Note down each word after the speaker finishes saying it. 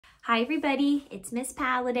Hi everybody, it's Miss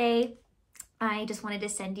Palladay. I just wanted to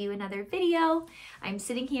send you another video. I'm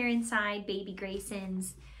sitting here inside baby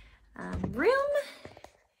Grayson's room.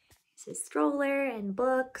 It's his stroller and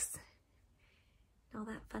books, all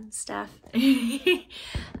that fun stuff.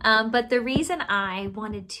 But the reason I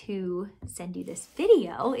wanted to send you this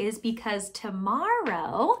video is because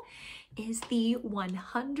tomorrow is the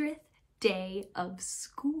 100th day of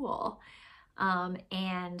school.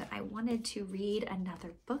 And I wanted to read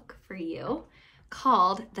another book for you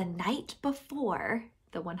called The Night Before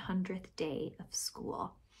the 100th Day of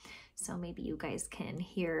School. So maybe you guys can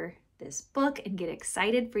hear this book and get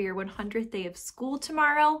excited for your 100th day of school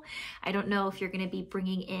tomorrow. I don't know if you're going to be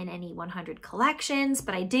bringing in any 100 collections,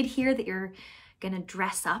 but I did hear that you're going to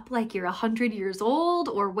dress up like you're 100 years old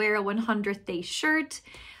or wear a 100th day shirt.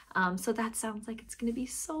 So that sounds like it's going to be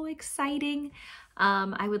so exciting.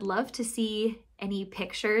 I would love to see any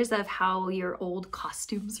pictures of how your old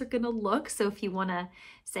costumes are going to look. So if you want to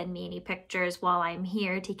send me any pictures while I'm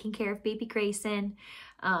here taking care of baby Grayson,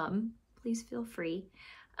 please feel free.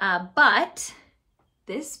 But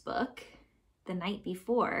this book, The Night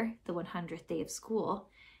Before the 100th Day of School,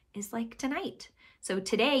 is like tonight. So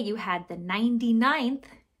today you had the 99th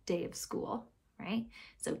day of school, right?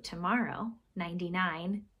 So tomorrow,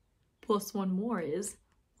 99 plus one more is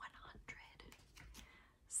 100.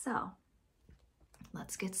 So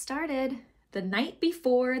let's get started. The Night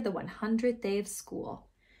Before the 100th Day of School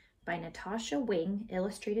by Natasha Wing,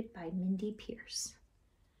 illustrated by Mindy Pierce.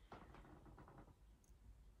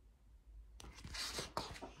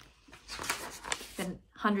 The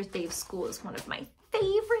 100th day of school is one of my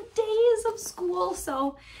favorite days of school,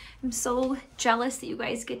 so I'm so jealous that you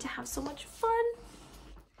guys get to have so much fun.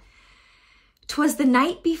 'Twas the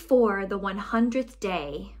night before the 100th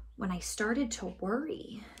day when I started to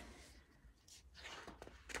worry.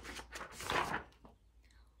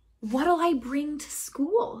 What'll I bring to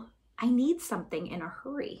school? I need something in a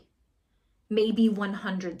hurry. Maybe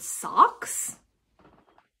 100 socks?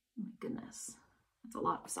 Oh my goodness, that's a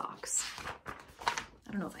lot of socks.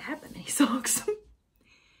 I don't know if I have that many socks.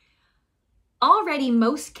 Already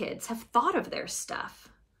most kids have thought of their stuff.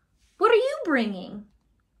 What are you bringing?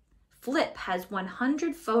 Flip has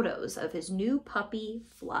 100 photos of his new puppy,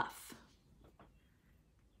 Fluff.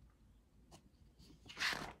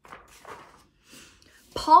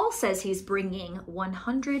 Paul says he's bringing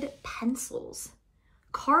 100 pencils.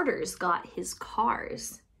 Carter's got his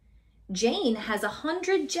cars. Jane has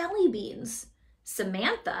 100 jelly beans.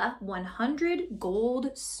 Samantha, 100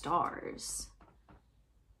 gold stars.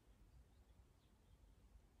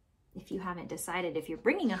 If you haven't decided if you're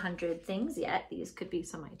bringing 100 things yet, these could be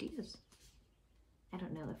some ideas. I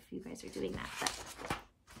don't know if you guys are doing that, but...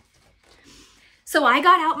 So I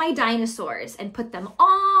got out my dinosaurs and put them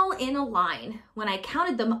all in a line. When I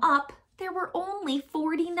counted them up, there were only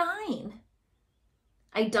 49.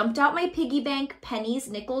 I dumped out my piggy bank, pennies,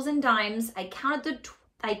 nickels, and dimes. I counted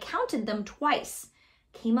them twice.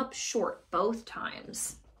 Came up short both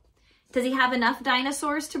times. Does he have enough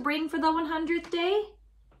dinosaurs to bring for the 100th day?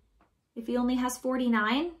 If he only has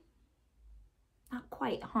 49? Not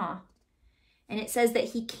quite, huh? And it says that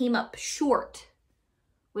he came up short,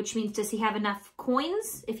 which means does he have enough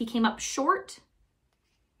coins if he came up short?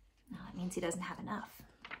 No, that means he doesn't have enough.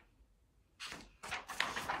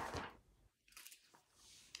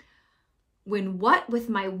 When what with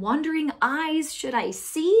my wondering eyes should I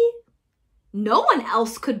see? No one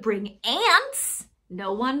else could bring ants.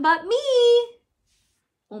 No one but me.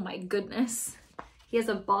 Oh my goodness. He has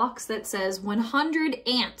a box that says 100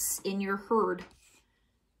 ants in your herd.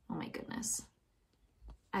 Oh my goodness.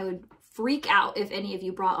 I would freak out if any of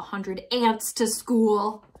you brought 100 ants to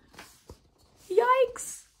school.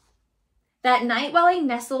 Yikes. That night while I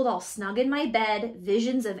nestled all snug in my bed,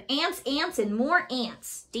 visions of ants, ants, and more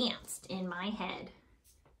ants danced in my head.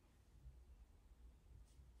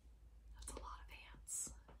 That's a lot of ants.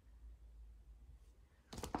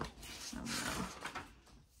 Oh no.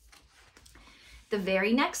 The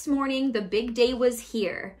very next morning, the big day was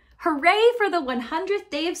here. Hooray for the 100th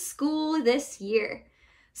day of school this year.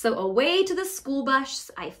 So away to the school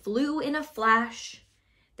bus I flew in a flash,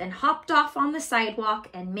 then hopped off on the sidewalk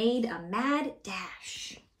and made a mad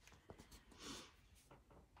dash.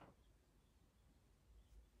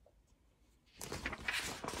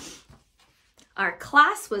 Our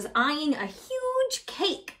class was eyeing a huge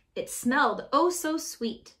cake. It smelled oh so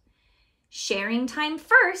sweet. Sharing time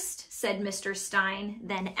first, said Mr. Stein,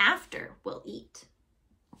 then after we'll eat.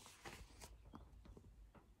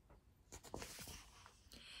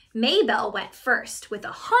 Maybelle went first with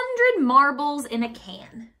 100 marbles in a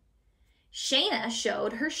can. Shayna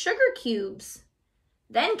showed her sugar cubes.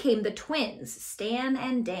 Then came the twins, Stan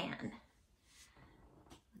and Dan.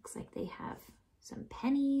 Looks like they have some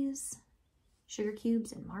pennies, sugar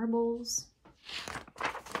cubes, and marbles.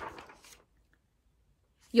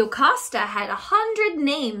 Yocasta had 100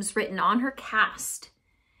 names written on her cast.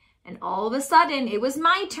 And all of a sudden, it was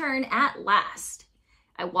my turn at last.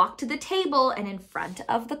 I walked to the table and in front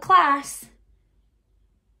of the class.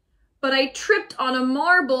 But I tripped on a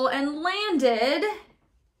marble and landed.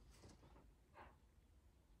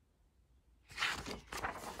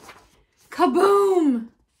 Kaboom!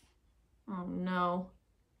 Oh no.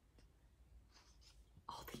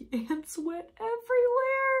 All the ants went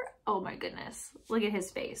everywhere. Oh my goodness. Look at his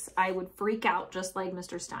face. I would freak out just like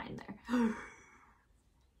Mr. Stein there.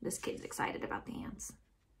 This kid's excited about the ants.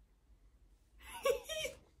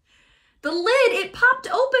 The lid, it popped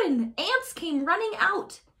open. Ants came running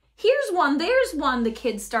out. Here's one, there's one, the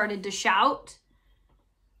kids started to shout.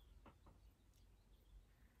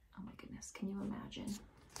 Oh my goodness, can you imagine?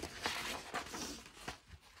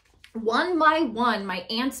 One by one, my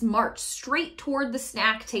ants marched straight toward the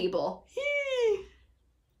snack table.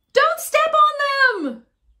 Don't step on them!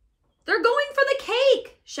 They're going for the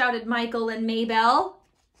cake, shouted Michael and Maybelle.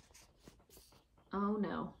 Oh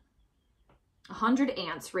no. 100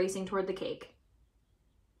 ants racing toward the cake.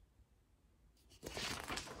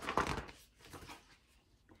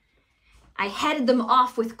 I headed them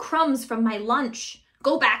off with crumbs from my lunch.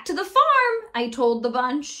 Go back to the farm, I told the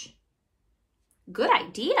bunch. Good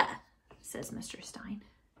idea, says Mr. Stein.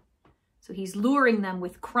 So he's luring them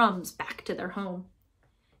with crumbs back to their home.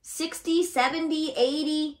 60, 70,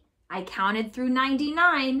 80. I counted through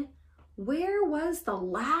 99. Where was the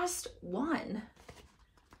last one?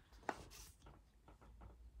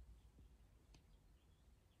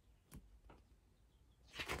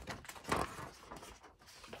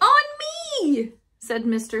 On me, said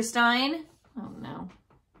Mr. Stein. Oh no.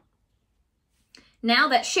 Now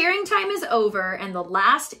that sharing time is over and the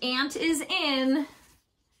last ant is in,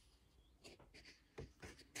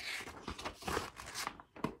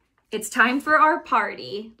 it's time for our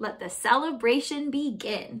party. Let the celebration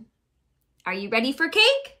begin. Are you ready for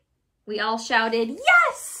cake? We all shouted,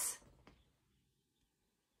 yes!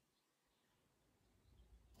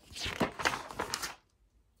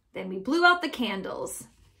 Then we blew out the candles.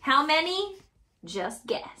 How many? Just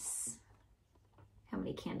guess. How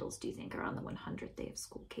many candles do you think are on the 100th day of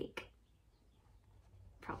school cake?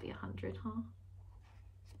 Probably 100, huh?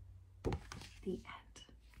 The end.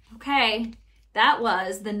 Okay, that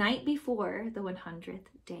was the night before the 100th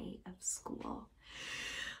day of school.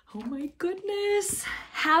 Oh my goodness.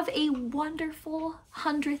 Have a wonderful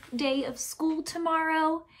 100th day of school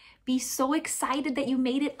tomorrow. Be so excited that you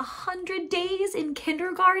made it 100 days in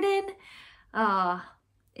kindergarten.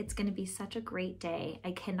 It's going to be such a great day.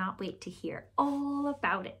 I cannot wait to hear all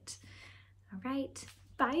about it. All right.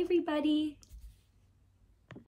 Bye, everybody.